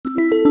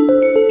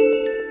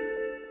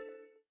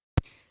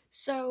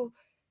So,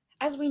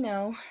 as we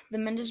know, the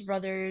Mendes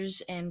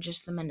brothers and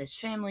just the Mendes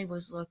family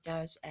was looked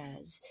at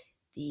as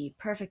the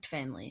perfect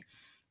family.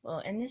 Well,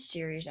 in this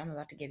series I'm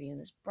about to give you in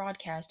this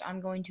broadcast,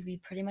 I'm going to be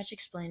pretty much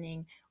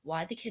explaining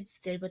why the kids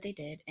did what they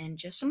did and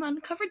just some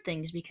uncovered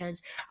things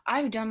because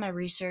I've done my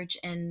research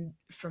and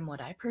from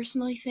what I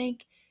personally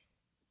think,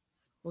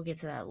 we'll get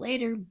to that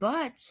later,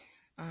 but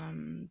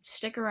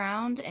stick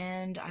around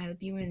and I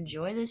hope you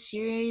enjoy this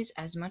series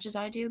as much as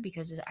I do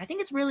because I think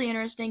it's really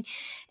interesting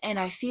and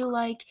I feel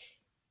like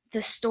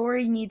the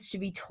story needs to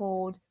be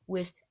told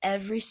with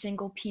every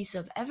single piece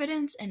of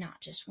evidence and not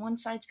just one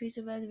side's piece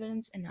of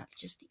evidence and not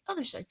just the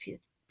other side's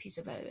piece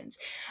of evidence.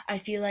 I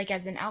feel like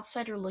as an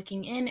outsider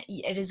looking in,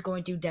 it is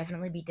going to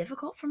definitely be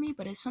difficult for me,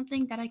 but it's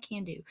something that I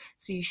can do.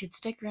 So you should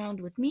stick around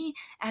with me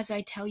as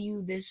I tell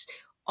you this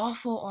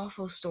awful,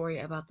 awful story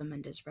about the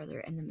Mendes brother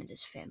and the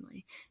Mendes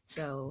family.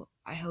 So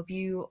I hope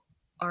you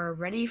are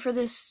ready for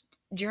this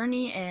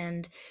journey,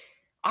 and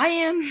I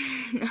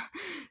am.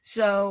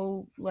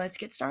 So let's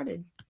get started.